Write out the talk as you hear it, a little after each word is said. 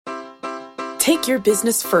Take your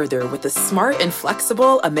business further with the smart and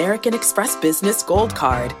flexible American Express Business Gold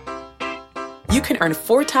Card. You can earn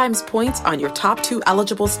 4 times points on your top 2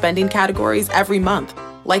 eligible spending categories every month,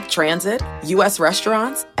 like transit, U.S.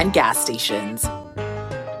 restaurants, and gas stations.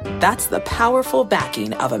 That's the powerful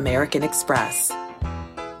backing of American Express.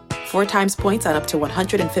 4 times points on up to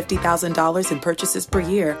 $150,000 in purchases per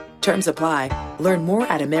year. Terms apply. Learn more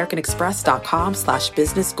at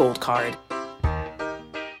americanexpress.com/businessgoldcard.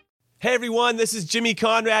 Hey everyone, this is Jimmy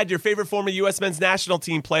Conrad, your favorite former U.S. men's national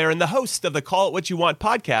team player and the host of the Call It What You Want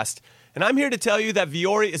podcast. And I'm here to tell you that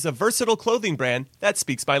Vuori is a versatile clothing brand that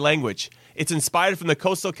speaks my language. It's inspired from the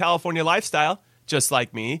coastal California lifestyle, just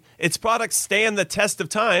like me. Its products stand the test of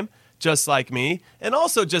time, just like me. And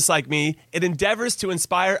also just like me, it endeavors to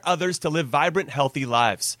inspire others to live vibrant, healthy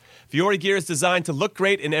lives. Vuori gear is designed to look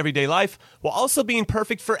great in everyday life while also being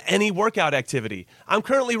perfect for any workout activity. I'm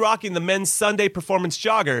currently rocking the men's Sunday Performance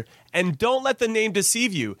Jogger, and don't let the name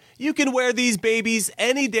deceive you. You can wear these babies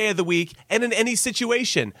any day of the week and in any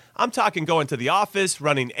situation. I'm talking going to the office,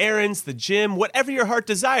 running errands, the gym, whatever your heart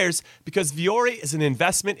desires, because Vuori is an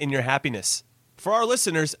investment in your happiness. For our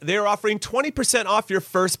listeners, they are offering 20% off your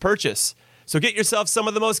first purchase. So get yourself some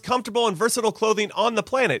of the most comfortable and versatile clothing on the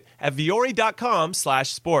planet at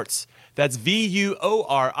vuori.com/sports. That's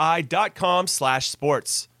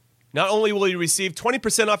VUORI.com/sports. Not only will you receive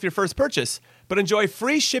 20% off your first purchase, but enjoy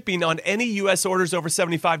free shipping on any U.S. orders over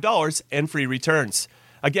 $75 and free returns.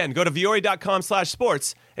 Again, go to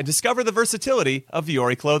vuori.com/sports and discover the versatility of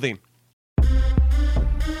Vuori clothing.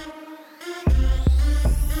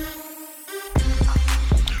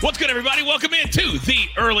 What's good, everybody? Welcome into the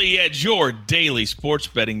Early Edge, your daily sports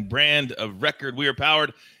betting brand of record. We are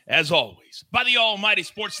powered, as always, by the almighty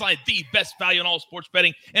Sportsline, the best value in all sports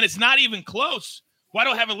betting, and it's not even close. Why do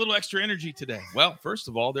I have a little extra energy today? Well, first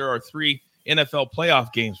of all, there are 3 NFL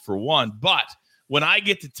playoff games for one, but when I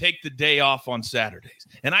get to take the day off on Saturdays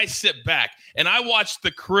and I sit back and I watch the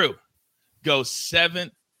crew go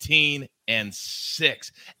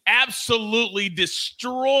 17-6, absolutely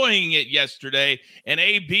destroying it yesterday, and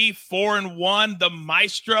AB 4-1, the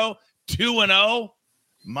Maestro 2-0.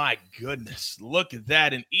 My goodness, look at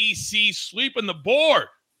that. And EC sweeping the board,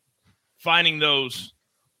 finding those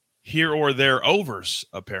here or there overs,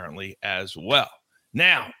 apparently, as well.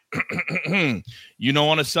 Now,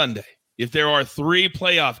 on a Sunday, if there are 3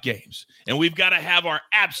 playoff games and we've got to have our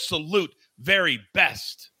absolute very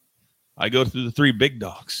best, I go through the 3 big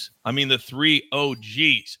dogs. I mean, the 3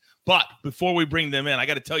 OGs. But before we bring them in, I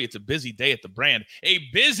got to tell you, it's a busy day at the brand. A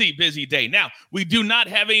busy, busy day. Now, we do not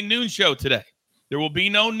have a noon show today. There will be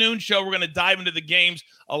no noon show. We're going to dive into the games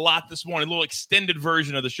a lot this morning, a little extended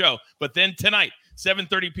version of the show. But then tonight,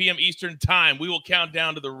 7:30 p.m. Eastern time, we will count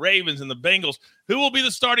down to the Ravens and the Bengals. Who will be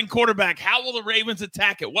the starting quarterback? How will the Ravens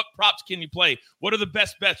attack it? What props can you play? What are the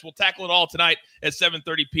best bets? We'll tackle it all tonight at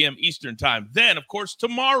 7:30 p.m. Eastern time. Then, of course,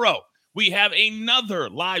 tomorrow, we have another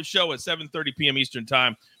live show at 7:30 p.m. Eastern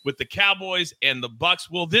time with the Cowboys and the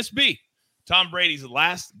Bucs. Will this be Tom Brady's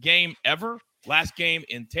last game ever? Last game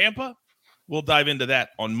in Tampa? We'll dive into that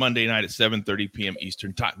on Monday night at 7:30 p.m.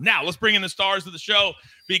 Eastern time. Now, let's bring in the stars of the show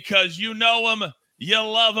because you know them, you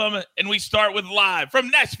love them, and we start with live from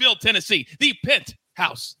Nashville, Tennessee, the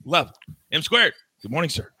Penthouse level. M Squared, good morning,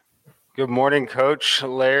 sir. Good morning, Coach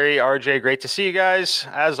Larry, RJ. Great to see you guys.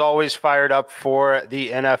 As always, fired up for the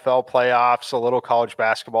NFL playoffs, a little college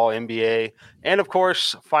basketball, NBA, and, of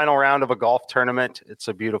course, final round of a golf tournament. It's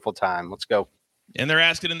a beautiful time. Let's go. And they're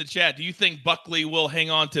asking in the chat, do you think Buckley will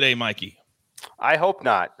hang on today, Mikey? I hope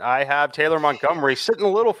not. I have Taylor Montgomery sitting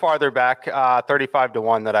a little farther back,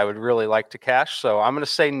 35-1 that I would really like to cash. So I'm going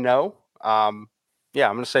to say no. I'm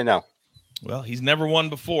going to say no. Well, he's never won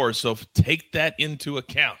before, so take that into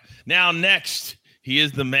account. Now, next, he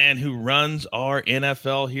is the man who runs our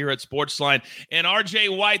NFL here at Sportsline. And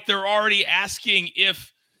RJ White, they're already asking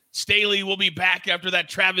if Staley will be back after that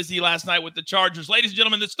travesty last night with the Chargers. Ladies and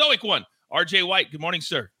gentlemen, the stoic one, RJ White. Good morning,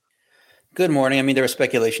 sir. Good morning. I mean, there was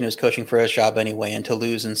speculation he was coaching for his job anyway, and to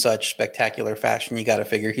lose in such spectacular fashion, you got to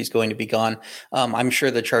figure he's going to be gone. I'm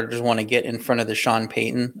sure the Chargers want to get in front of the Sean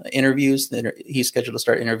Payton interviews. He's scheduled to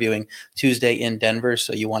start interviewing Tuesday in Denver,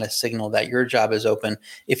 so you want to signal that your job is open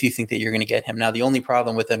if you think that you're going to get him. Now, the only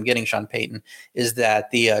problem with them getting Sean Payton is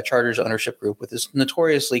that the Chargers ownership group, which is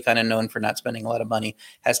notoriously kind of known for not spending a lot of money,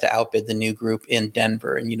 has to outbid the new group in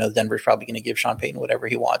Denver, and Denver's probably going to give Sean Payton whatever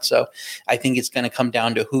he wants. So I think it's going to come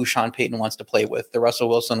down to who Sean Payton wants to play with, the Russell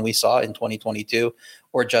Wilson we saw in 2022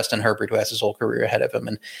 or Justin Herbert, who has his whole career ahead of him.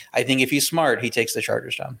 And I think if he's smart, he takes the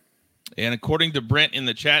Chargers down. And according to Brent in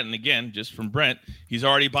the chat, and again, just from Brent, he's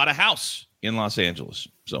already bought a house in Los Angeles.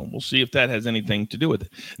 So we'll see if that has anything to do with it.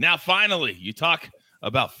 Now, finally, you talk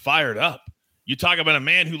about fired up. You talk about a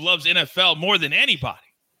man who loves NFL more than anybody.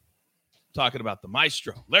 I'm talking about the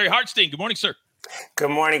maestro, Larry Hartstein. Good morning, sir.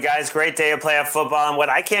 Good morning, guys. Great day of playoff football. And what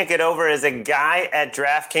I can't get over is a guy at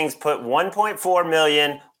DraftKings put $1.4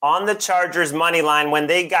 million on the Chargers money line when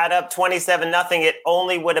they got up 27-0. It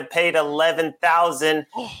only would have paid $11,000.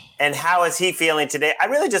 And how is he feeling today? I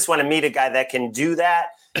really just want to meet a guy that can do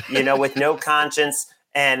that, with no conscience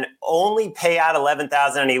and only pay out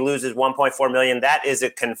 $11,000 and he loses $1.4 million. That is a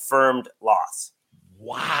confirmed loss.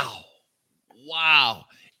 Wow.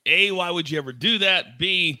 A, why would you ever do that?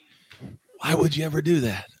 B, why would you ever do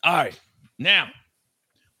that? All right. Now,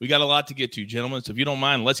 we got a lot to get to, gentlemen. So if you don't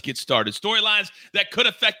mind, let's get started. Storylines that could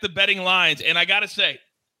affect the betting lines. And I got to say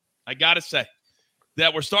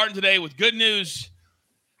that we're starting today with good news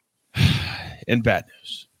and bad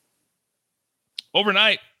news.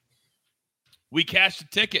 Overnight, we cashed a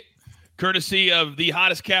ticket courtesy of the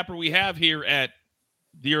hottest capper we have here at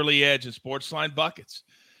the Early Edge and Sportsline, Buckets.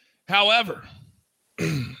 However,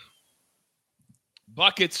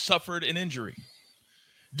 Buckets suffered an injury,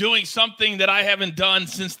 doing something that I haven't done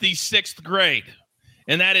since the 6th grade,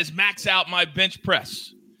 and that is max out my bench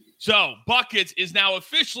press. So Buckets is now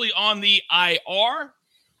officially on the IR.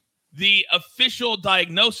 The official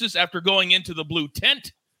diagnosis after going into the blue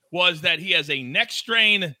tent was that he has a neck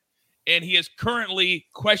strain, and he is currently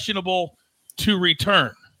questionable to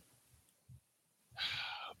return.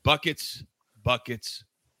 Buckets.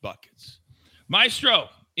 Maestro,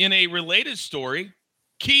 in a related story,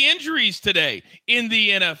 key injuries today in the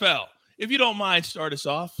NFL. If you don't mind, start us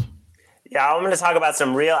off. Yeah, I'm going to talk about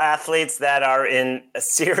some real athletes that are in a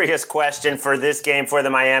serious question for this game for the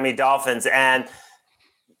Miami Dolphins. And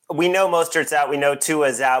we know Mostert's out. We know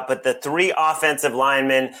Tua's out. But the 3 offensive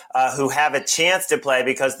linemen who have a chance to play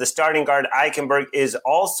because the starting guard, Eichenberg, is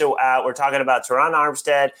also out. We're talking about Teron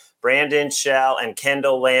Armstead, Brandon Shell, and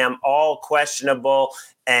Kendall Lamb, all questionable.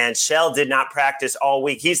 And Shell did not practice all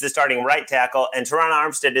week. He's the starting right tackle, and Teron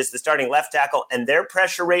Armstead is the starting left tackle, and their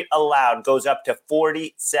pressure rate allowed goes up to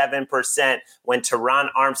 47% when Teron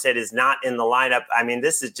Armstead is not in the lineup. I mean,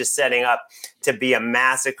 this is just setting up to be a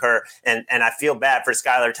massacre, and I feel bad for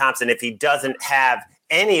Skylar Thompson if he doesn't have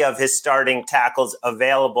any of his starting tackles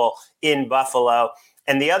available in Buffalo.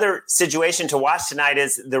 And the other situation to watch tonight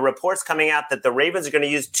is the reports coming out that the Ravens are going to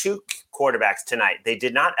use 2 quarterbacks tonight. They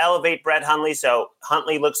did not elevate Brett Hundley, so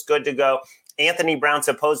Huntley looks good to go. Anthony Brown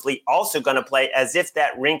supposedly also going to play, as if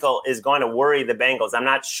that wrinkle is going to worry the Bengals. I'm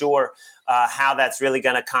not sure how that's really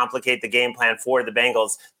going to complicate the game plan for the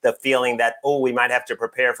Bengals, the feeling that, we might have to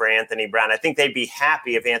prepare for Anthony Brown. I think they'd be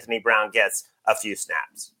happy if Anthony Brown gets a few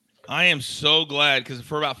snaps. I am so glad because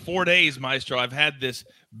for about 4 days, Maestro, I've had this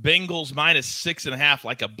Bengals minus 6.5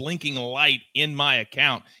 like a blinking light in my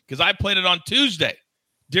account because I played it on Tuesday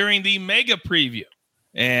during the mega preview.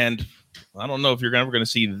 And I don't know if you're ever going to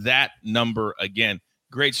see that number again.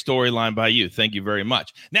 Great storyline by you. Thank you very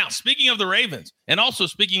much. Now, speaking of the Ravens and also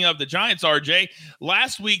speaking of the Giants, RJ,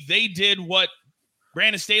 last week they did what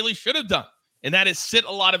Brandon Staley should have done, and that is sit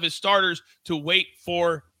a lot of his starters to wait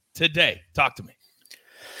for today. Talk to me.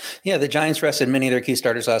 Yeah, the Giants rested many of their key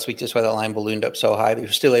starters last week. Just why the line ballooned up so high. They were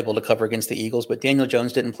still able to cover against the Eagles, but Daniel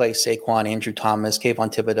Jones didn't play. Saquon, Andrew Thomas,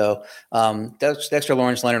 Kayvon Thibodeau, Dexter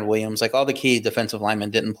Lawrence, Leonard Williams, like all the key defensive linemen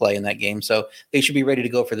didn't play in that game. So they should be ready to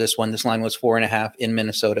go for this one. This line was 4.5 in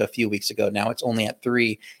Minnesota a few weeks ago. Now it's only at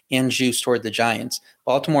 3 and juice toward the Giants.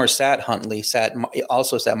 Baltimore sat Huntley,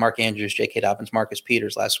 also sat Mark Andrews, J.K. Dobbins, Marcus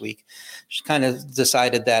Peters last week. Just kind of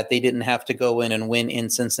decided that they didn't have to go in and win in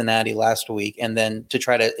Cincinnati last week, and then to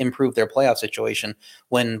try to improve their playoff situation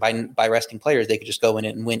when by resting players, they could just go in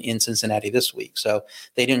and win in Cincinnati this week. So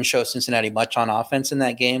they didn't show Cincinnati much on offense in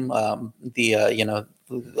that game.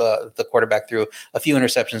 The quarterback threw a few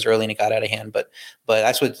interceptions early and it got out of hand. But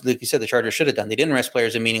that's what, like you said, the Chargers should have done. They didn't rest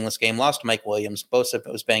players in a meaningless game, lost Mike Williams. Bosa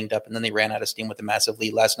was banged up, and then they ran out of steam with a massive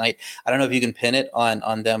lead last night. I don't know if you can pin it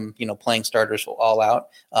on them, playing starters all out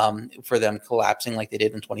for them collapsing like they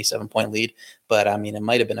did in 27-point lead. But, I mean, it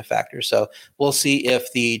might have been a factor. So we'll see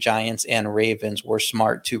if the Giants and Ravens were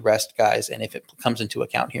smart to rest guys and if it comes into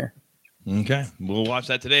account here. Okay, we'll watch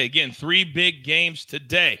that today. Again, 3 big games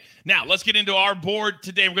today. Now, let's get into our board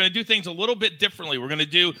today. We're going to do things a little bit differently. We're going to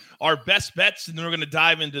do our best bets, and then we're going to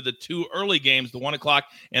dive into the 2 early games, the 1 o'clock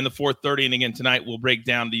and the 4:30. And again, tonight we'll break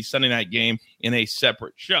down the Sunday night game in a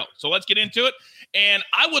separate show. So let's get into it. And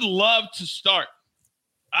I would love to start,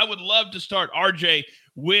 RJ,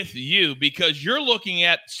 with you because you're looking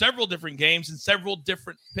at several different games and several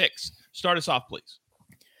different picks. Start us off, please.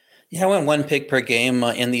 Yeah, I went one pick per game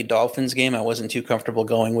in the Dolphins game. I wasn't too comfortable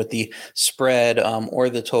going with the spread or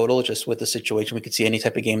the total, just with the situation. We could see any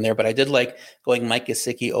type of game there, but I did like going Mike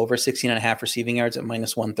Gesicki over 16.5 receiving yards at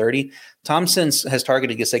minus 130. Thompson has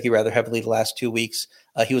targeted Gesicki rather heavily the last 2 weeks.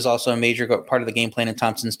 He was also a major part of the game plan in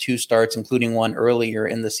Thompson's 2 starts, including one earlier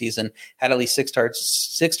in the season. Had at least 6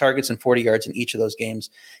 targets and 40 yards in each of those games.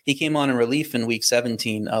 He came on in relief in week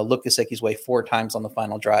 17, looked Gesicki's way 4 times on the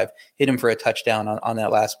final drive, hit him for a touchdown on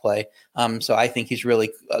that last play. So I think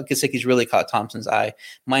Gesicki's really caught Thompson's eye.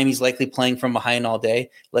 Miami's likely playing from behind all day,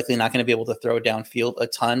 likely not going to be able to throw downfield a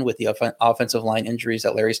ton with the offensive line injuries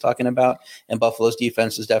that Larry's talking about. And Buffalo's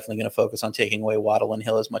defense is definitely going to focus on taking away Waddle and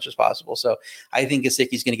Hill as much as possible. So I think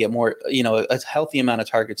Gesicki's going to get more, a healthy amount of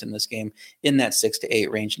targets in this game in that 6 to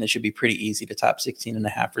 8 range, and it should be pretty easy to top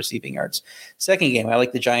 16.5 receiving yards. Second game, I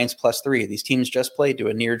like the Giants +3. These teams just played to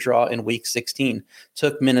a near draw in week 16.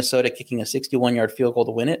 Took Minnesota kicking a 61-yard field goal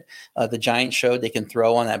to win it. The Giants showed they can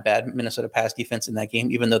throw on that bad Minnesota pass defense in that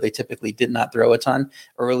game, even though they typically did not throw a ton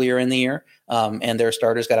earlier in the year. And their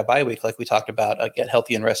starters got a bye week, like we talked about, get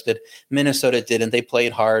healthy and rested. Minnesota didn't. They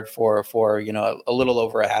played hard for a little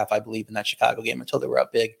over a half, I believe, in that Chicago game until they were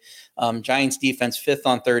up big. Giants defense 5th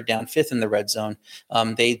on third down, 5th in the red zone.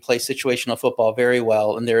 They play situational football very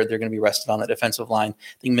well, and they're going to be rested on the defensive line.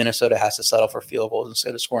 I think Minnesota has to settle for field goals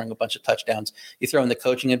instead of scoring a bunch of touchdowns. You throw in the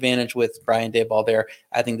coaching advantage with Brian Daboll there.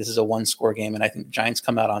 I think this is a 1-score game, and I think the Giants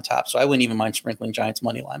come out on top. So I wouldn't even mind sprinkling Giants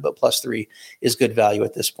money line, but +3 is good value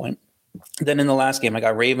at this point. Then in the last game, I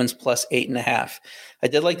got Ravens +8.5. I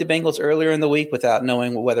did like the Bengals earlier in the week without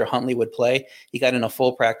knowing whether Huntley would play. He got in a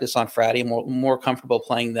full practice on Friday, more comfortable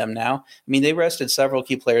playing them now. I mean, they rested several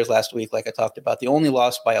key players last week, like I talked about. They only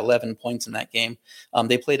lost by 11 points in that game.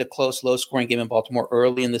 They played a close, low-scoring game in Baltimore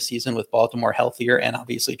early in the season with Baltimore healthier and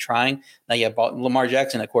obviously trying. Now you have Lamar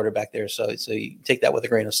Jackson at quarterback there, so you take that with a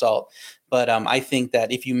grain of salt. But I think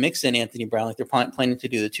that if you mix in Anthony Brown, like they're planning to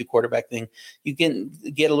do the 2 quarterback thing, you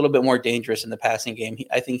get a little bit more dangerous in the passing game.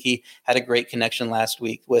 I think he had a great connection last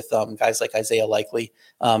week with guys like Isaiah Likely.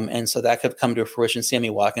 And so that could come to fruition. Sammy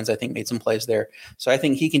Watkins, I think, made some plays there. So I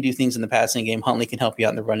think he can do things in the passing game. Huntley can help you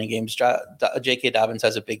out in the running games. J.K. Dobbins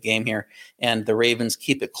has a big game here. And the Ravens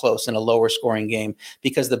keep it close in a lower scoring game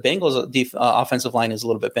because the Bengals offensive line is a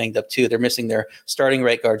little bit banged up too. They're missing their starting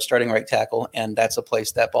right guard, starting right tackle. And that's a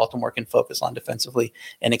place that Baltimore can focus on defensively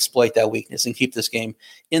and exploit that weakness and keep this game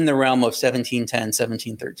in the realm of 17-10,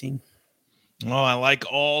 17-13. Well, I like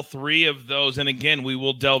all 3 of those. And again, we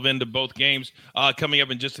will delve into both games coming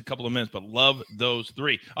up in just a couple of minutes, but love those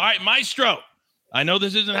 3. All right, Maestro. I know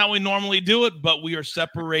this isn't how we normally do it, but we are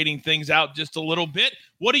separating things out just a little bit.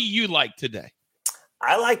 What do you like today?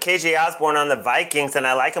 I like KJ Osborne on the Vikings, and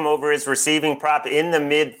I like him over his receiving prop in the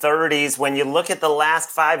mid-30s. When you look at the last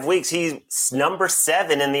 5 weeks, he's number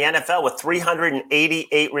 7 in the NFL with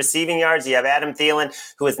 388 receiving yards. You have Adam Thielen,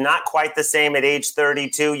 who is not quite the same at age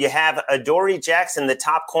 32. You have Adoree Jackson, the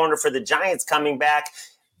top corner for the Giants, coming back.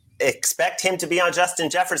 Expect him to be on Justin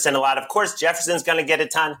Jefferson a lot. Of course, Jefferson's going to get a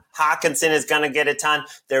ton. Hawkinson is going to get a ton.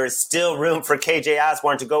 There is still room for KJ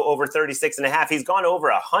Osborne to go over 36.5. He's gone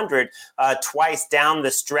over 100 twice down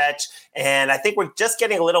the stretch. And I think we're just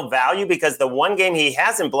getting a little value because the one game he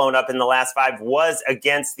hasn't blown up in the last 5 was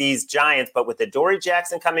against these Giants. But with Adoree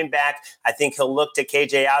Jackson coming back, I think he'll look to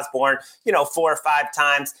KJ Osborne, 4 or 5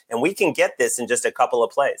 times, and we can get this in just a couple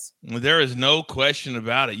of plays. There is no question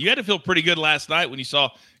about it. You had to feel pretty good last night when you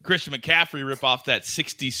saw Christian McCaffrey rip off that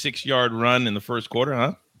 66-yard run in the first quarter,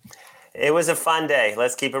 huh? It was a fun day.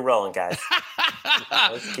 Let's keep it rolling, guys.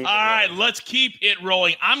 All right, let's keep it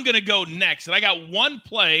rolling. I'm going to go next, and I got one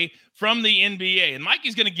play from the NBA, and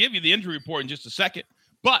Mikey's going to give you the injury report in just a second,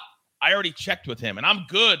 but I already checked with him, and I'm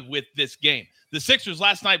good with this game. The Sixers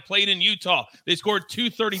last night played in Utah. They scored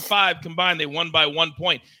 235 combined. They won by 1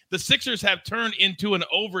 point. The Sixers have turned into an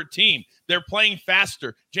over team. They're playing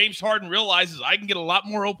faster. James Harden realizes I can get a lot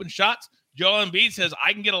more open shots. Joel Embiid says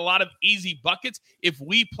I can get a lot of easy buckets if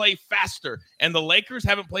we play faster. And the Lakers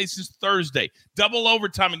haven't played since Thursday. Double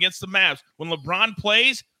overtime against the Mavs. When LeBron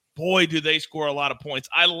plays, boy, do they score a lot of points.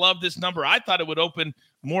 I love this number. I thought it would open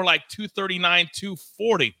more like 239,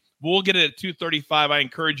 240. We'll get it at 235. I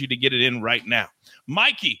encourage you to get it in right now.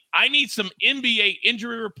 Mikey, I need some NBA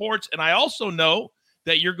injury reports, and I also know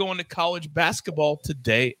that you're going to college basketball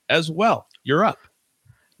today as well. You're up.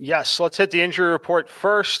 Yes, let's hit the injury report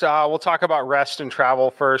first. We'll talk about rest and travel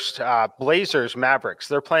first. Blazers, Mavericks,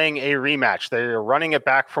 they're playing a rematch. They're running it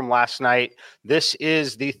back from last night. This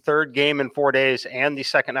is the third game in 4 days and the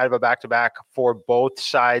second night of a back-to-back for both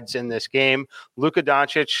sides in this game. Luka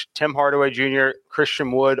Doncic, Tim Hardaway Jr.,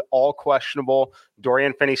 Christian Wood, all questionable.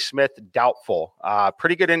 Dorian Finney-Smith, doubtful.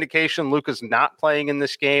 Pretty good indication Luka's not playing in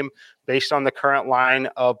this game based on the current line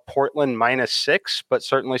of Portland -6, but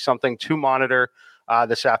certainly something to monitor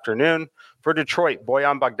this afternoon. For Detroit,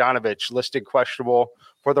 Bojan Bogdanovic listed questionable.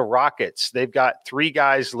 For the Rockets, they've got 3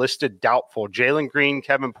 guys listed doubtful: Jalen Green,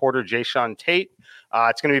 Kevin Porter, Jae'Sean Tate.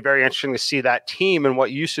 It's going to be very interesting to see that team and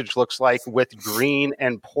what usage looks like with Green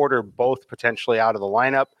and Porter both potentially out of the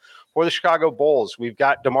lineup. For the Chicago Bulls, we've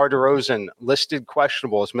got DeMar DeRozan listed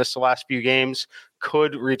questionable. Has missed the last few games,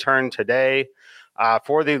 could return today.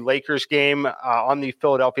 For the Lakers game, on the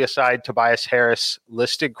Philadelphia side, Tobias Harris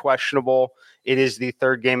listed questionable. It is the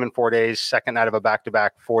third game in 4 days, second night of a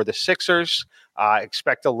back-to-back for the Sixers.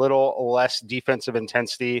 Expect a little less defensive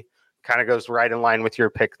intensity. Kind of goes right in line with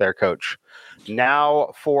your pick there, Coach.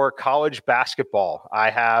 Now for college basketball,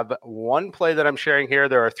 I have one play that I'm sharing here.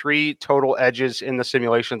 There are 3 total edges in the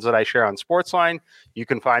simulations that I share on Sportsline. You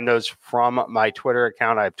can find those from my Twitter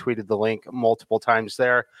account. I've tweeted the link multiple times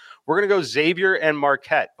there. We're going to go Xavier and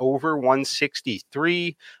Marquette over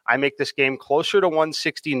 163. I make this game closer to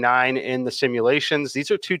 169 in the simulations.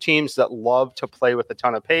 These are 2 teams that love to play with a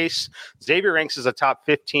ton of pace. Xavier ranks as a top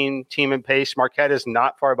 15 team in pace. Marquette is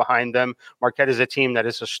not far behind them. Marquette is a team that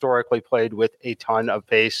has historically played with a ton of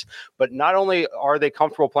pace. But not only are they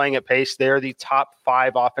comfortable playing at pace, they are the top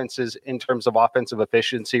 5 offenses in terms of offensive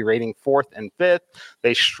efficiency, rating 4th and 5th.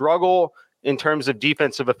 They struggle in terms of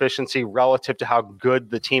defensive efficiency relative to how good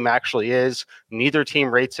the team actually is. Neither team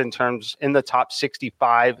rates in the top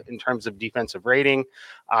 65 in terms of defensive rating.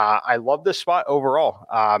 I love this spot overall.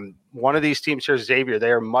 One of these teams here, Xavier,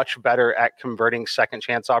 they are much better at converting second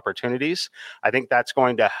chance opportunities. I think that's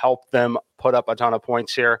going to help them put up a ton of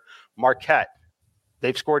points here. Marquette,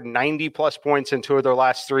 they've scored 90 plus points in 2 of their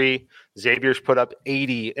last 3. Xavier's put up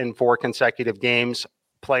 80 in 4 consecutive games,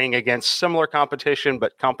 playing against similar competition,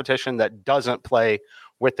 but competition that doesn't play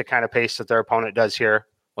with the kind of pace that their opponent does here.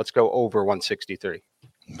 Let's go over 163.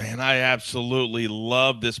 Man, I absolutely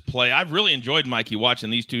love this play. I've really enjoyed, Mikey, watching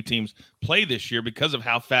these 2 teams play this year because of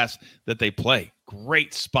how fast that they play.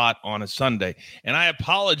 Great spot on a Sunday. And I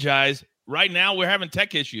apologize. Right now, we're having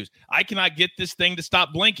tech issues. I cannot get this thing to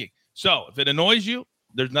stop blinking. So if it annoys you,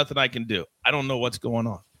 there's nothing I can do. I don't know what's going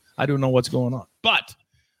on. But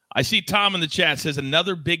I see Tom in the chat says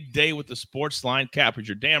another big day with the Sportsline Cappers.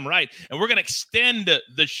 You're damn right. And we're going to extend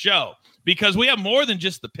the show because we have more than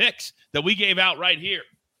just the picks that we gave out right here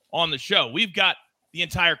on the show. We've got the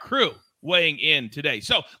entire crew weighing in today.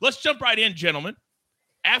 So let's jump right in, gentlemen.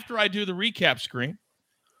 After I do the recap screen,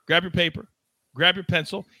 grab your paper, grab your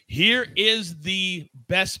pencil. Here is the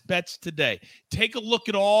best bets today. Take a look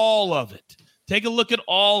at all of it.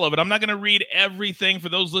 I'm not going to read everything for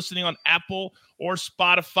those listening on Apple or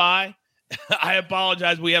Spotify. I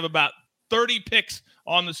apologize. We have about 30 picks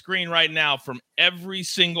on the screen right now from every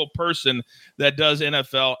single person that does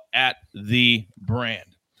NFL at the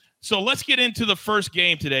brand. So let's get into the first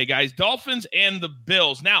game today, guys. Dolphins and the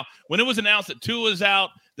Bills. Now, when it was announced that Tua was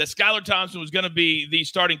out, that Skylar Thompson was going to be the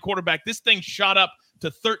starting quarterback, this thing shot up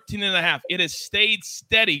to 13.5. It has stayed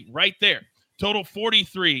steady right there. Total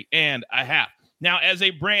 43.5. Now, as a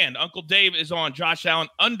brand, Uncle Dave is on Josh Allen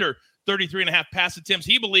under 33.5 pass attempts.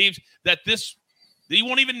 He believes that he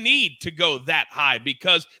won't even need to go that high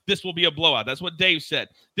because this will be a blowout. That's what Dave said.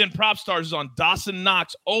 Then Prop Stars is on Dawson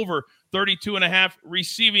Knox over 32.5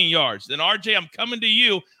 receiving yards. Then, RJ, I'm coming to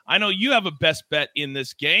you. I know you have a best bet in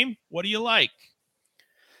this game. What do you like?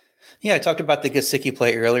 Yeah, I talked about the Gesicki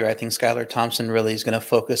play earlier. I think Skylar Thompson really is going to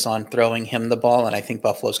focus on throwing him the ball, and I think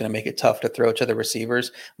Buffalo's going to make it tough to throw to the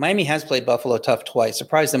receivers. Miami has played Buffalo tough twice,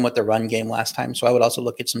 surprised them with the run game last time, so I would also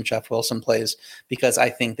look at some Jeff Wilson plays because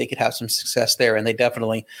I think they could have some success there, and they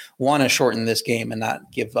definitely want to shorten this game and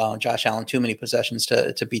not give Josh Allen too many possessions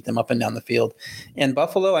to beat them up and down the field. And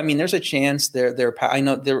Buffalo, I mean, there's a chance I'm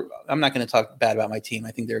not going to talk bad about my team.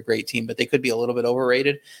 I think they're a great team, but they could be a little bit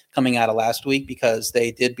overrated coming out of last week because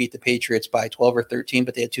they did beat beat the Patriots by 12 or 13,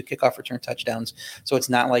 but they had 2 kickoff return touchdowns. So it's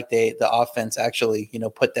not like the offense actually,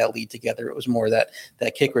 put that lead together. It was more that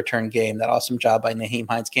kick return game, that awesome job by Nyheim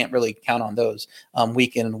Hines. Can't really count on those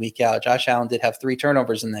week in and week out. Josh Allen did have 3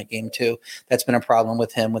 turnovers in that game too. That's been a problem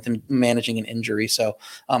with him managing an injury. So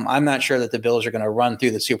I'm not sure that the Bills are going to run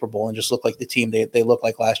through the Super Bowl and just look like the team they looked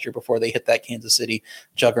like last year before they hit that Kansas City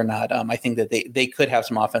juggernaut. I think that they could have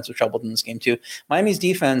some offensive trouble in this game too. Miami's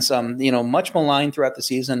defense, much maligned throughout the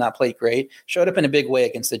season, not played great, showed up in a big way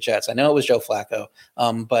against the Jets. I know it was Joe Flacco,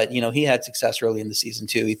 but he had success early in the season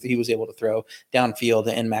too. He was able to throw downfield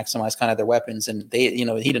and maximize kind of their weapons, and they,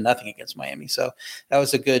 he did nothing against Miami. So that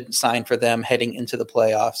was a good sign for them heading into the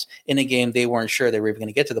playoffs in a game they weren't sure they were even going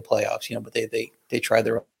to get to the playoffs, but they tried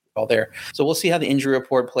their all there. So we'll see how the injury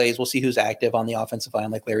report plays. We'll see who's active on the offensive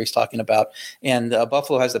line, like Larry's talking about. And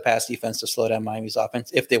Buffalo has the pass defense to slow down Miami's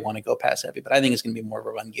offense if they want to go pass heavy. But I think it's going to be more of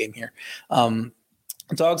a run game here.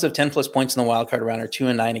 Dogs of 10 plus points in the wild card round are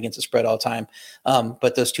 2-9 against the spread all time.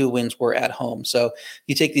 But those 2 wins were at home. So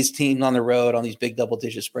you take these teams on the road on these big double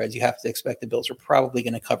digit spreads, you have to expect the Bills are probably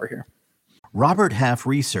going to cover here. Robert Half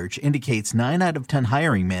research indicates 9 out of 10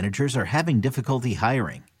 hiring managers are having difficulty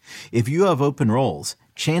hiring. If you have open roles,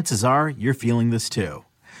 chances are you're feeling this too.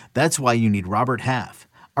 That's why you need Robert Half.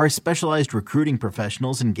 Our specialized recruiting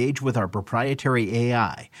professionals engage with our proprietary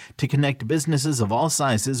AI to connect businesses of all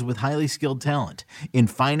sizes with highly skilled talent in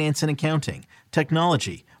finance and accounting,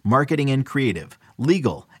 technology, marketing and creative,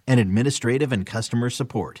 legal, and administrative and customer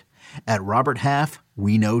support. At Robert Half,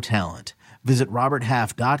 we know talent. Visit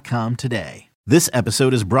roberthalf.com today. This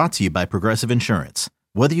episode is brought to you by Progressive Insurance.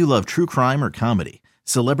 Whether you love true crime or comedy,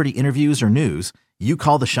 celebrity interviews or news, you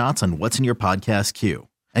call the shots on what's in your podcast queue.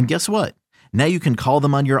 And guess what? Now you can call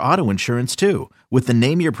them on your auto insurance too with the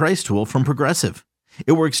Name Your Price tool from Progressive.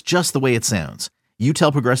 It works just the way it sounds. You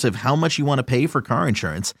tell Progressive how much you want to pay for car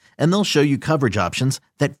insurance, and they'll show you coverage options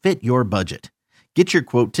that fit your budget. Get your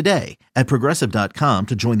quote today at Progressive.com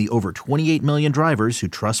to join the over 28 million drivers who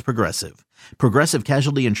trust Progressive. Progressive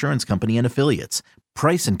Casualty Insurance Company and Affiliates.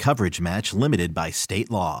 Price and coverage match limited by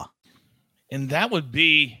state law. And that would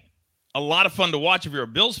be a lot of fun to watch if you're a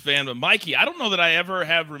Bills fan. But, Mikey, I don't know that I ever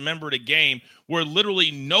have remembered a game where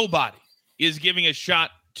literally nobody is giving a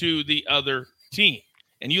shot to the other team.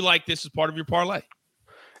 And you like this as part of your parlay.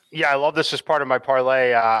 Yeah, I love this as part of my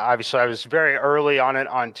parlay. Obviously, I was very early on it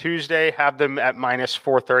on Tuesday. Have them at minus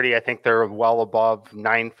 430. I think they're well above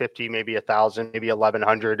 950, maybe 1,000, maybe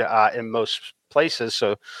 1,100 in most places.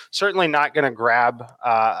 So certainly not going to grab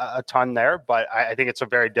a ton there. But I think it's a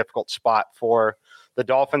very difficult spot for the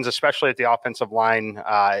Dolphins, especially if the offensive line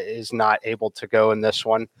is not able to go in this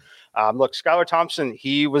one. Look, Skylar Thompson,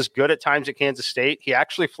 he was good at times at Kansas State. He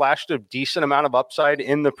actually flashed a decent amount of upside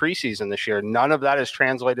in the preseason this year. None of that has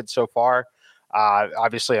translated so far.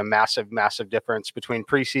 Obviously, a massive difference between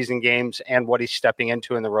preseason games and what he's stepping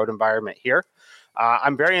into in the road environment here.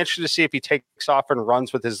 I'm very interested to see if he takes off and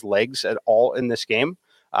runs with his legs at all in this game.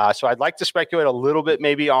 So I'd like to speculate a little bit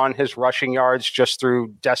maybe on his rushing yards just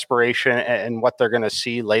through desperation and what they're going to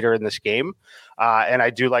see later in this game. And I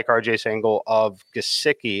do like RJ's angle of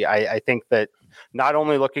Gesicki. I think that not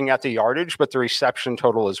only looking at the yardage, but the reception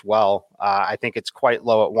total as well. I think it's quite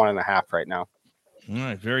low at 1.5 right now. All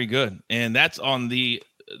right, very good. And that's on the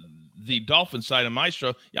Dolphin side of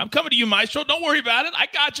Maestro. Yeah, I'm coming to you, Maestro. Don't worry about it. I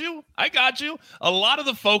got you. A lot of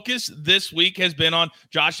the focus this week has been on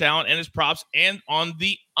Josh Allen and his props and on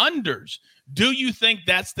the unders. Do you think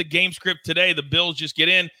that's the game script today? The Bills just get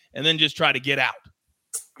in and then just try to get out?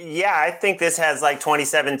 Yeah, I think this has like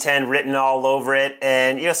 27-10 written all over it.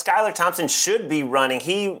 And, Skylar Thompson should be running.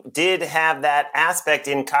 He did have that aspect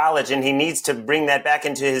in college, and he needs to bring that back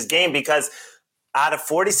into his game because out of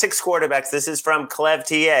 46 quarterbacks, this is from Clev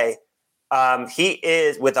TA, he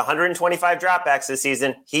is, with 125 dropbacks this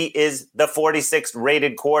season, he is the 46th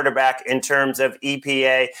rated quarterback in terms of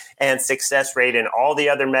EPA and success rate and all the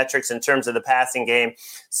other metrics in terms of the passing game.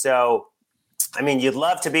 So, I mean, you'd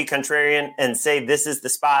love to be contrarian and say this is the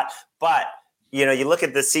spot, but you look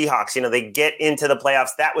at the Seahawks, they get into the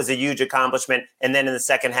playoffs. That was a huge accomplishment. And then in the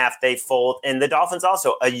second half, they fold. And the Dolphins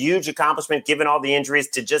also a huge accomplishment, given all the injuries,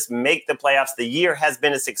 to just make the playoffs. The year has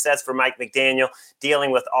been a success for Mike McDaniel,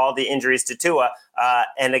 dealing with all the injuries to Tua.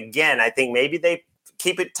 And again, I think maybe they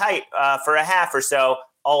keep it tight for a half or so.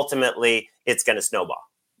 Ultimately, it's going to snowball.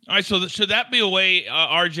 All right, so should that be a way,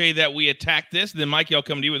 RJ, that we attack this? Then, Mikey, I'll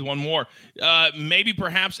come to you with one more. Maybe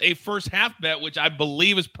perhaps a first half bet, which I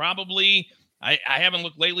believe is probably – I haven't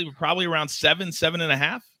looked lately, but probably around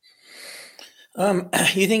 7.5.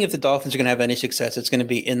 You think if the Dolphins are going to have any success, it's going to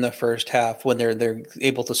be in the first half when they're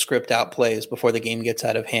able to script out plays before the game gets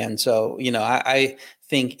out of hand. So, I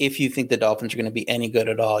think if you think the Dolphins are going to be any good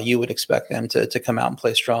at all, you would expect them to come out and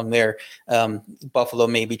play strong there. Buffalo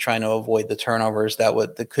may be trying to avoid the turnovers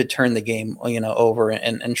that could turn the game, over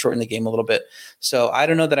and shorten the game a little bit. So I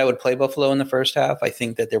don't know that I would play Buffalo in the first half. I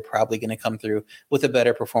think that they're probably going to come through with a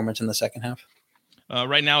better performance in the second half.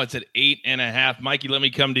 Right now it's at 8.5. Mikey, let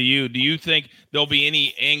me come to you. Do you think there'll be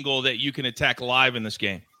any angle that you can attack live in this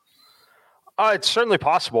game? It's certainly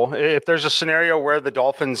possible. If there's a scenario where the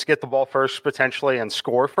Dolphins get the ball first potentially and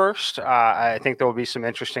score first, I think there will be some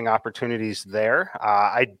interesting opportunities there.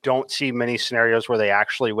 I don't see many scenarios where they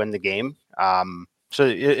actually win the game. So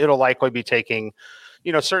it'll likely be taking,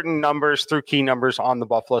 certain numbers through key numbers on the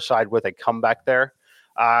Buffalo side with a comeback there.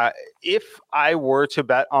 If I were to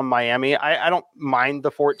bet on Miami, I don't mind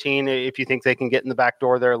the 14 if you think they can get in the back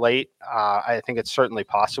door there late. I think it's certainly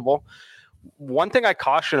possible. One thing I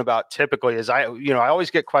caution about typically is I always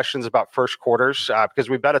get questions about first quarters because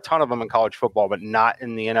we bet a ton of them in college football, but not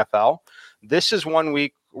in the NFL. This is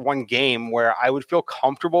one game where I would feel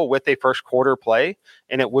comfortable with a first quarter play,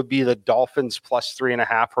 and it would be the Dolphins plus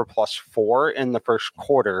 3.5 or plus 4 in the first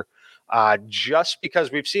quarter. Just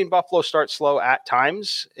because we've seen Buffalo start slow at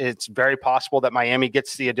times, it's very possible that Miami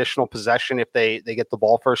gets the additional possession if they get the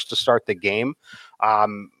ball first to start the game.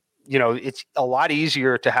 It's a lot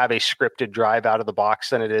easier to have a scripted drive out of the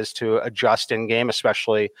box than it is to adjust in game,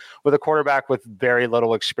 especially with a quarterback with very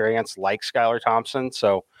little experience like Skylar Thompson.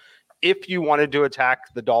 So if you wanted to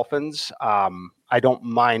attack the Dolphins, I don't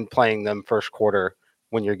mind playing them first quarter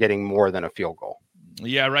when you're getting more than a field goal.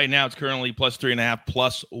 Yeah, right now it's currently plus 3.5,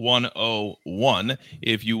 plus 101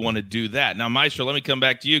 if you want to do that. Now, Maestro, let me come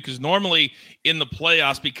back to you because normally in the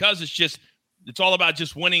playoffs, because it's all about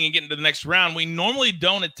just winning and getting to the next round, we normally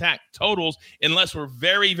don't attack totals unless we're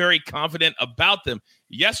very, very confident about them.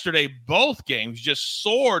 Yesterday, both games just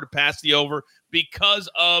soared past the over because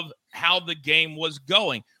of how the game was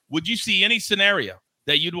going. Would you see any scenario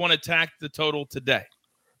that you'd want to attack the total today?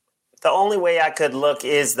 The only way I could look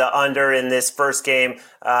is the under in this first game.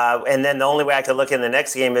 And then the only way I could look in the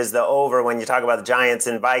next game is the over when you talk about the Giants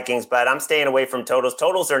and Vikings. But I'm staying away from totals.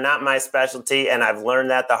 Totals are not my specialty, and I've learned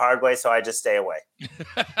that the hard way, so I just stay away.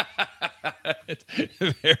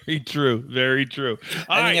 Very true. Very true.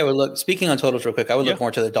 I think I would look, speaking on totals real quick, I would look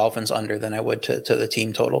more to the Dolphins under than I would to the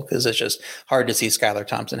team total because it's just hard to see Skylar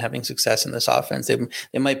Thompson having success in this offense.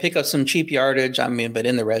 They might pick up some cheap yardage, but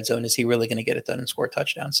in the red zone, is he really going to get it done and score a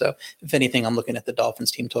touchdown? So if anything, I'm looking at the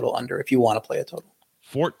Dolphins team total under if you want to play a total.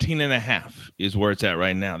 14.5 is where it's at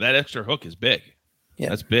right now. That extra hook is big. Yeah,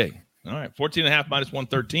 that's big. All right, 14.5 minus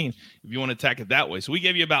 113 if you want to attack it that way. So we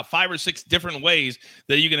gave you about 5 or 6 different ways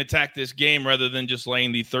that you can attack this game rather than just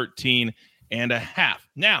laying the 13.5.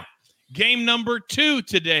 Now, game number 2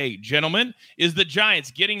 today, gentlemen, is the Giants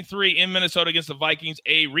getting 3 in Minnesota against the Vikings,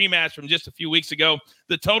 a rematch from just a few weeks ago.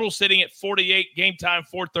 The total sitting at 48, game time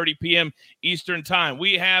 4:30 p.m. Eastern time.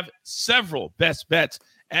 We have several best bets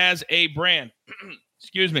as a brand.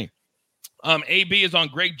 Excuse me. AB is on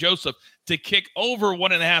Greg Joseph to kick over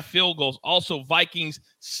 1.5 field goals. Also, Vikings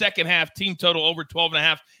second half team total over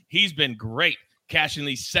 12.5. He's been great cashing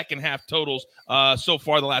these second half totals so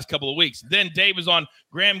far the last couple of weeks. Then Dave is on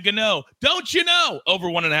Graham Gano. Don't you know? Over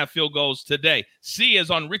 1.5 field goals today. C is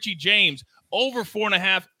on Richie James. Over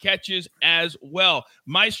 4.5 catches as well.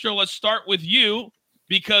 Maestro, let's start with you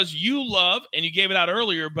because you love, and you gave it out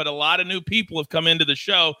earlier, but a lot of new people have come into the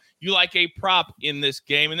show. You like a prop in this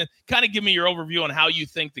game. And then kind of give me your overview on how you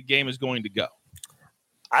think the game is going to go.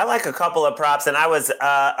 I like a couple of props, and I was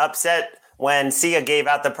upset when Sia gave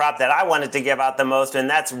out the prop that I wanted to give out the most, and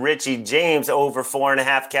that's Richie James over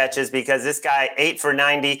 4.5 catches because this guy 8 for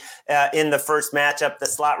 90 in the first matchup. The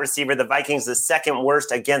slot receiver, the Vikings, the second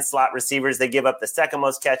worst against slot receivers. They give up the second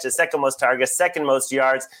most catches, second most targets, second most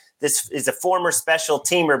yards. This is a former special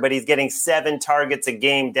teamer, but he's getting 7 targets a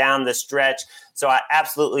game down the stretch. So I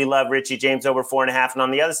absolutely love Richie James over 4.5. And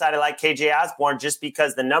on the other side, I like KJ Osborne just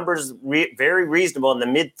because the numbers very reasonable in the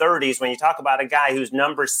mid-30s when you talk about a guy who's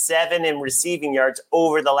number 7 in receiving yards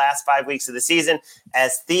over the last 5 weeks of the season.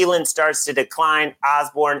 As Thielen starts to decline,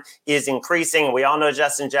 Osborne is increasing. We all know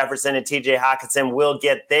Justin Jefferson and TJ Hockenson will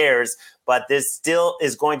get theirs. But this still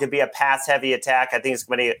is going to be a pass-heavy attack. I think it's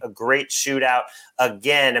going to be a great shootout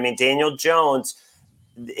again. I mean, Daniel Jones,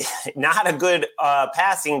 not a good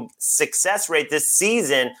passing success rate this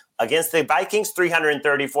season against the Vikings,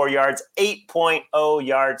 334 yards, 8.0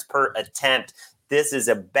 yards per attempt. This is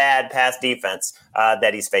a bad pass defense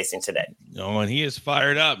that he's facing today. Oh, and he is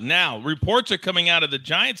fired up. Now, reports are coming out of the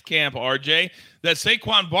Giants camp, RJ, that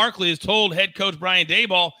Saquon Barkley has told head coach Brian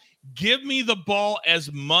Daboll, give me the ball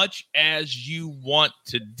as much as you want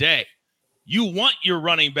today. You want your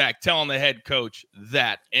running back telling the head coach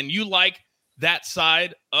that, and you like that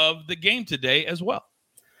side of the game today as well.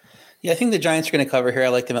 Yeah, I think the Giants are going to cover here. I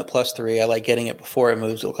like them at +3. I like getting it before it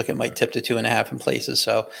moves. It looked like it might tip to 2.5 in places,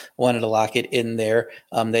 so I wanted to lock it in there.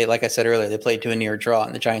 They, like I said earlier, they played to a near draw,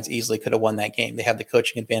 and the Giants easily could have won that game. They have the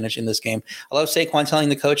coaching advantage in this game. I love Saquon telling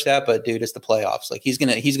the coach that, but dude, it's the playoffs. Like he's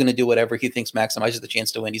gonna do whatever he thinks maximizes the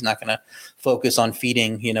chance to win. He's not gonna focus on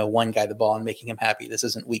feeding one guy the ball and making him happy. This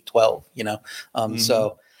isn't week 12,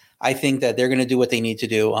 So I think that they're going to do what they need to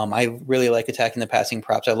do. I really like attacking the passing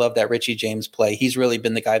props. I love that Richie James play. He's really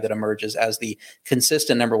been the guy that emerges as the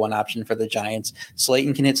consistent number one option for the Giants.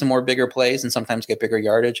 Slayton can hit some more bigger plays and sometimes get bigger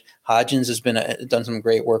yardage. Hodgins has done some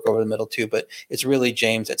great work over the middle too, but it's really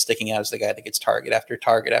James that's sticking out as the guy that gets target after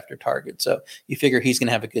target after target. So you figure he's going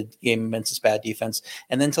to have a good game against this bad defense.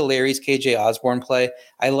 And then to Larry's KJ Osborne play,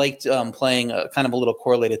 I liked playing a kind of a little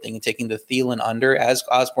correlated thing and taking the Thielen under as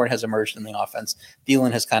Osborne has emerged in the offense.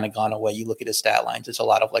 Thielen has kind of gone away. You look at his stat lines, it's a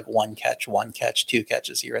lot of like one catch, 2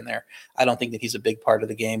 catches here and there. I don't think that he's a big part of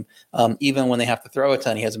the game. Even when they have to throw a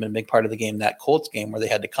ton, he hasn't been a big part of the game. That Colts game where they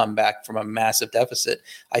had to come back from a massive deficit,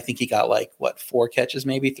 I think he got 4 catches,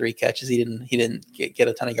 maybe 3 catches. He didn't get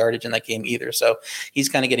a ton of yardage in that game either. So he's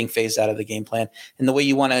kind of getting phased out of the game plan. And the way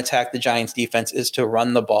you want to attack the Giants defense is to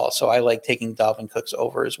run the ball. So I like taking Dalvin Cook's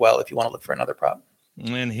over as well if you want to look for another prop.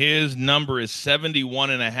 And his number is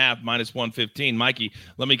 71.5 minus 115. Mikey,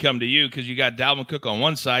 let me come to you because you got Dalvin Cook on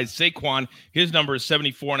one side. Saquon, his number is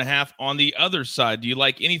 74.5 on the other side. Do you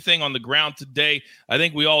like anything on the ground today? I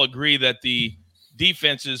think we all agree that the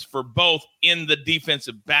defenses for both in the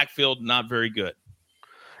defensive backfield, not very good.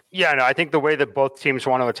 Yeah, no, I think the way that both teams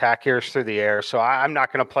want to attack here is through the air. So I'm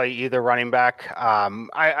not going to play either running back.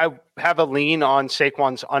 I have a lean on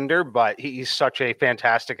Saquon's under, but he's such a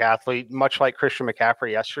fantastic athlete, much like Christian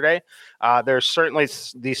McCaffrey yesterday. There's certainly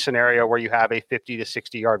the scenario where you have a 50 to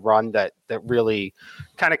 60-yard run that really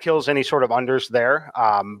kind of kills any sort of unders there.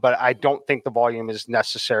 But I don't think the volume is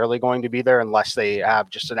necessarily going to be there unless they have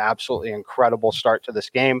just an absolutely incredible start to this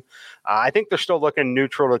game. I think they're still looking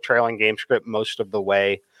neutral to trailing game script most of the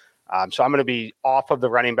way. So I'm going to be off of the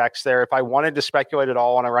running backs there. If I wanted to speculate at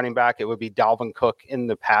all on a running back, it would be Dalvin Cook in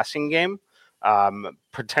the passing game,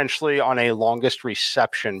 potentially on a longest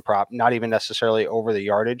reception prop, not even necessarily over the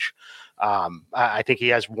yardage. I think he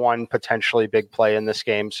has one potentially big play in this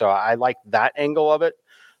game, so I like that angle of it.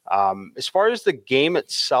 As far as the game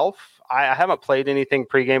itself, I haven't played anything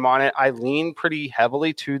pregame on it. I lean pretty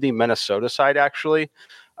heavily to the Minnesota side, actually.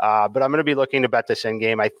 But I'm going to be looking to bet this in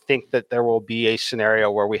game. I think that there will be a scenario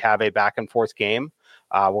where we have a back and forth game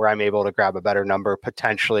where I'm able to grab a better number,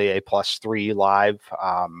 potentially a +3 live.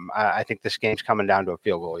 I think this game's coming down to a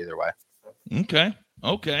field goal either way.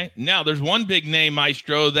 Okay. Now there's one big name,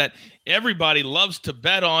 Maestro, that everybody loves to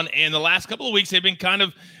bet on. And the last couple of weeks, they've been kind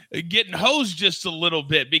of getting hosed just a little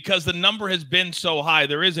bit because the number has been so high.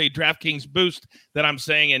 There is a DraftKings boost that I'm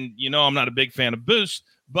saying, and I'm not a big fan of boosts.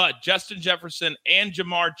 But Justin Jefferson and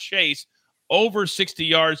Jamar Chase over 60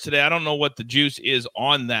 yards today. I don't know what the juice is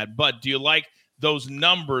on that, but do you like those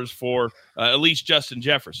numbers for at least Justin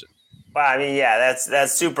Jefferson? Well, I mean, yeah,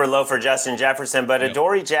 that's super low for Justin Jefferson, but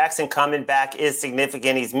Adoree Jackson coming back is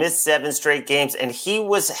significant. He's missed 7 straight games, and he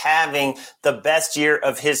was having the best year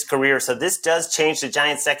of his career. So this does change the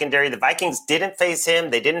Giants secondary. The Vikings didn't face him.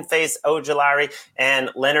 They didn't face Ojulari, and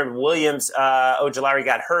Leonard Williams. Ojulari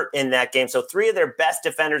got hurt in that game. So 3 of their best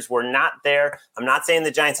defenders were not there. I'm not saying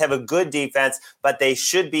the Giants have a good defense, but they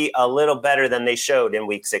should be a little better than they showed in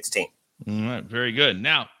Week 16. All right, very good.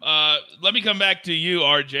 Now, let me come back to you,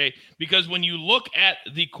 RJ, because when you look at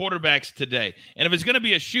the quarterbacks today, and if it's going to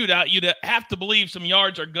be a shootout, you'd have to believe some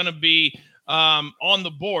yards are going to be on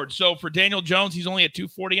the board. So for Daniel Jones, he's only at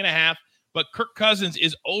 240.5, but Kirk Cousins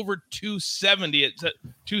is over 270 at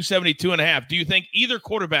 272.5. Do you think either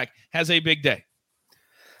quarterback has a big day?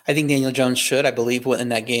 I think Daniel Jones should. I believe in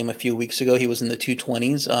that game a few weeks ago, he was in the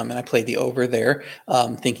 220s, and I played the over there,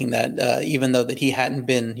 thinking that even though that he hadn't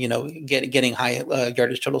been, getting high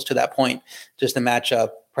yardage totals to that point, just the matchup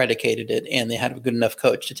predicated it, and they had a good enough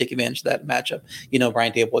coach to take advantage of that matchup.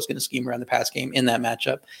 Brian Daboll was going to scheme around the pass game in that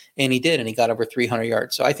matchup, and he did, and he got over 300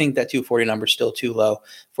 yards. So I think that 240 number is still too low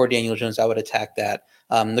for Daniel Jones. I would attack that.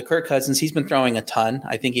 The Kirk Cousins, he's been throwing a ton.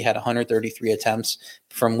 I think he had 133 attempts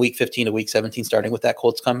from week 15 to week 17, starting with that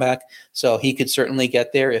Colts comeback. So he could certainly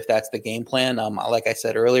get there if that's the game plan. Like I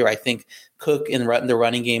said earlier, I think Cook in the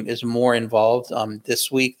running game is more involved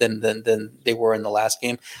this week than they were in the last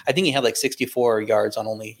game. I think he had like 64 yards on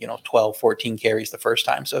only 12, 14 carries the first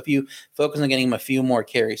time. So if you focus on getting him a few more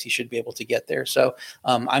carries, he should be able to get there. So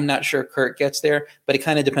I'm not sure Kirk gets there, but it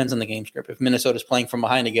kind of depends on the game script. If Minnesota's playing from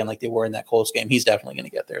behind again like they were in that Colts game, he's definitely going to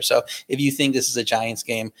get there. So if you think this is a Giants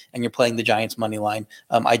game and you're playing the Giants money line,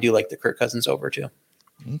 I do like the Kirk Cousins over too.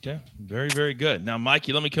 Okay. Very, very good. Now,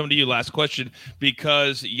 Mikey, let me come to you. Last question,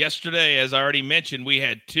 because yesterday, as I already mentioned, we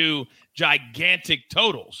had two gigantic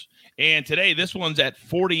totals. And today, this one's at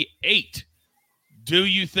 48. Do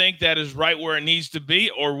you think that is right where it needs to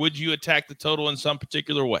be, or would you attack the total in some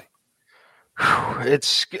particular way?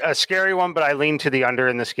 It's a scary one, but I lean to the under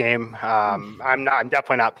in this game. I'm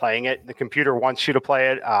definitely not playing it. The computer wants you to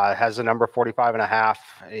play it. Has the number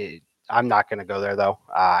 45.5. I'm not going to go there, though.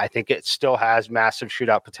 I think it still has massive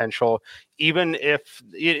shootout potential. Even if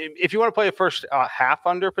you want to play the first half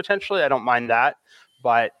under, potentially, I don't mind that.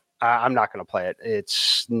 But I'm not going to play it.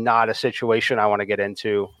 It's not a situation I want to get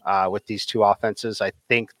into with these two offenses. I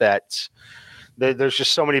think that there's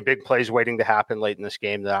just so many big plays waiting to happen late in this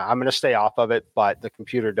game that I'm going to stay off of it. But the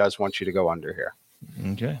computer does want you to go under here.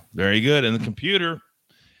 Okay, very good. And the computer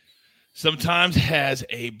sometimes has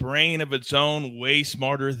a brain of its own, way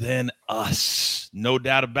smarter than us. No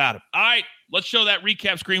doubt about it. All right, let's show that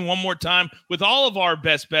recap screen one more time with all of our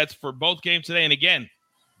best bets for both games today. And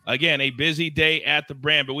again, a busy day at the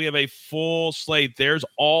Brand, but we have a full slate. There's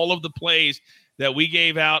all of the plays that we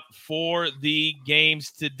gave out for the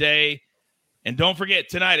games today. And don't forget,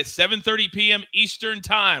 tonight at 7:30 p.m. Eastern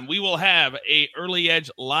Time, we will have a Early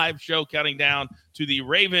Edge live show counting down to the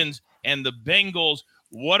Ravens and the Bengals.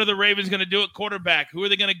 What are the Ravens going to do at quarterback? Who are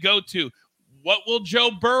they going to go to? What will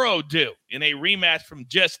Joe Burrow do in a rematch from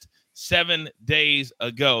just 7 days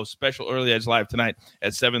ago? Special Early Edge Live tonight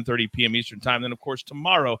at 7:30 p.m. Eastern Time. Then, of course,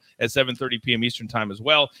 tomorrow at 7:30 p.m. Eastern Time as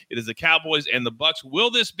well. It is the Cowboys and the Bucs.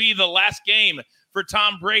 Will this be the last game for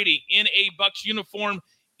Tom Brady in a Bucs uniform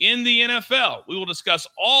in the NFL? We will discuss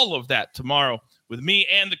all of that tomorrow with me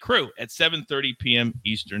and the crew at 7:30 p.m.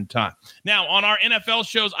 Eastern Time. Now, on our NFL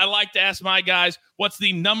shows, I like to ask my guys, what's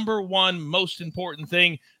the number one most important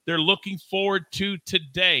thing they're looking forward to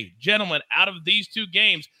today? Gentlemen, out of these two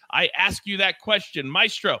games, I ask you that question.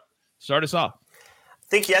 Maestro, start us off.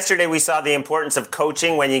 I think yesterday we saw the importance of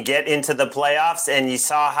coaching when you get into the playoffs, and you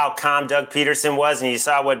saw how calm Doug Peterson was, and you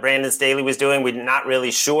saw what Brandon Staley was doing. We're not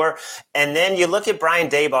really sure. And then you look at Brian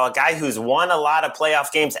Daboll, a guy who's won a lot of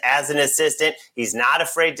playoff games as an assistant. He's not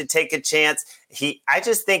afraid to take a chance. I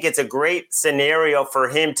just think it's a great scenario for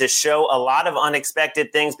him to show a lot of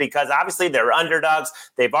unexpected things, because obviously they're underdogs.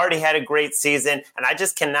 They've already had a great season, and I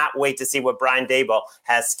just cannot wait to see what Brian Daboll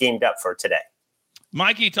has schemed up for today.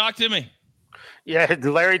 Mikey, talk to me. Yeah,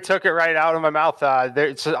 Larry took it right out of my mouth.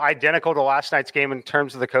 It's identical to last night's game in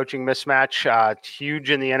terms of the coaching mismatch. Huge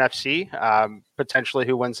in the NFC, potentially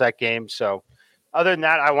who wins that game. So other than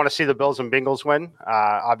that, I want to see the Bills and Bengals win.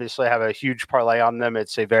 Obviously, I have a huge parlay on them.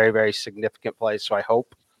 It's a very, very significant play. So I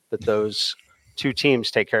hope that those two teams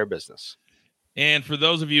take care of business. And for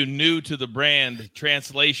those of you new to the Brand,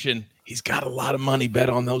 translation, he's got a lot of money bet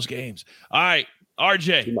on those games. All right,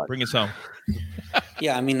 RJ, bring us home.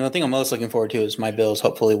 Yeah, I mean, the thing I'm most looking forward to is my Bills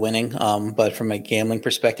hopefully winning. But from a gambling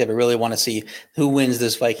perspective, I really want to see who wins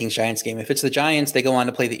this Vikings-Giants game. If it's the Giants, they go on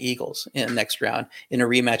to play the Eagles in the next round in a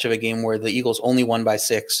rematch of a game where the Eagles only won by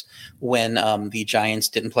 6 when the Giants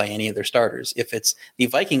didn't play any of their starters. If it's the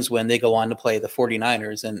Vikings win, they go on to play the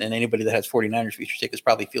 49ers, and anybody that has 49ers future tickets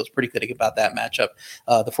probably feels pretty good about that matchup.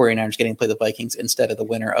 The 49ers getting to play the Vikings instead of the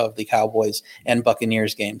winner of the Cowboys and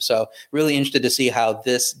Buccaneers game. So really interested to see how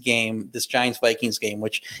this game, this Giants-Vikings game,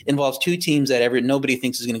 which involves two teams that nobody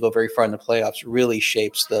thinks is going to go very far in the playoffs, really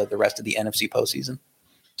shapes the rest of the NFC postseason.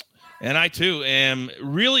 And I, too, am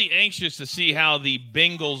really anxious to see how the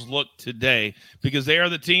Bengals look today, because they are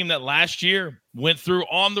the team that last year went through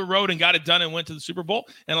on the road and got it done and went to the Super Bowl.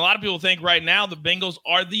 And a lot of people think right now the Bengals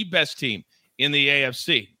are the best team in the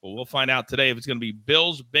AFC. But we'll find out today if it's going to be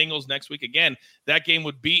Bills-Bengals next week. Again, that game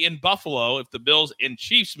would be in Buffalo. If the Bills and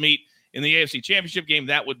Chiefs meet in the AFC Championship game,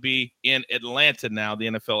 that would be in Atlanta now, the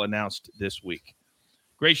NFL announced this week.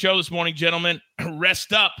 Great show this morning, gentlemen.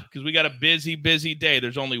 Rest up, because we got a busy, busy day.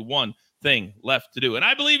 There's only one thing left to do. And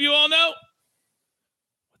I believe you all know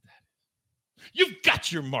what that is. You've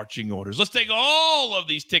got your marching orders. Let's take all of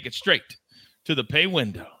these tickets straight to the pay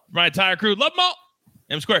window. My entire crew, love them all.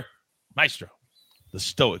 M Square, Maestro, the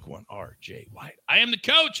stoic one, RJ White. I am the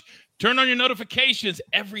coach. Turn on your notifications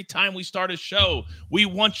every time we start a show. We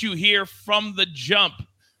want you here from the jump.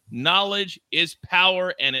 Knowledge is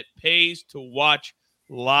power, and it pays to watch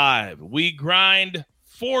live. We grind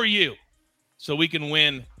for you so we can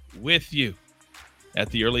win with you at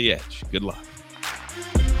the early edge. Good luck.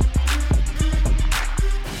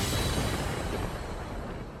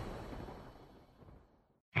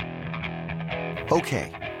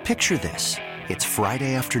 Okay, picture this. It's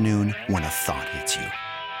Friday afternoon when a thought hits you.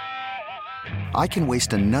 I can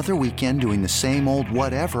waste another weekend doing the same old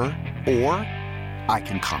whatever, or I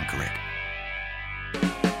can conquer it.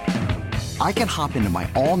 I can hop into my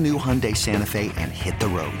all-new Hyundai Santa Fe and hit the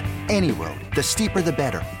road. Any road. The steeper, the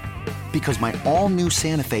better. Because my all-new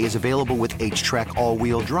Santa Fe is available with H-Track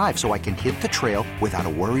all-wheel drive, so I can hit the trail without a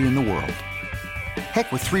worry in the world.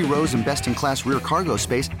 Heck, with 3 rows and best-in-class rear cargo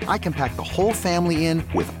space, I can pack the whole family in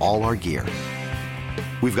with all our gear.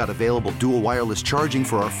 We've got available dual wireless charging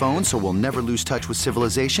for our phones, so we'll never lose touch with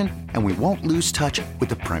civilization, and we won't lose touch with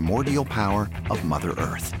the primordial power of Mother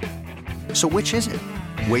Earth. So which is it?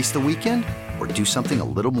 Waste the weekend or do something a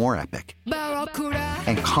little more epic?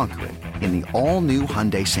 And conquer it in the all-new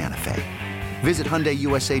Hyundai Santa Fe. Visit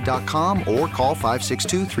HyundaiUSA.com or call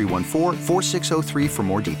 562-314-4603 for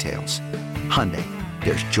more details. Hyundai,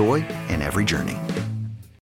 there's joy in every journey.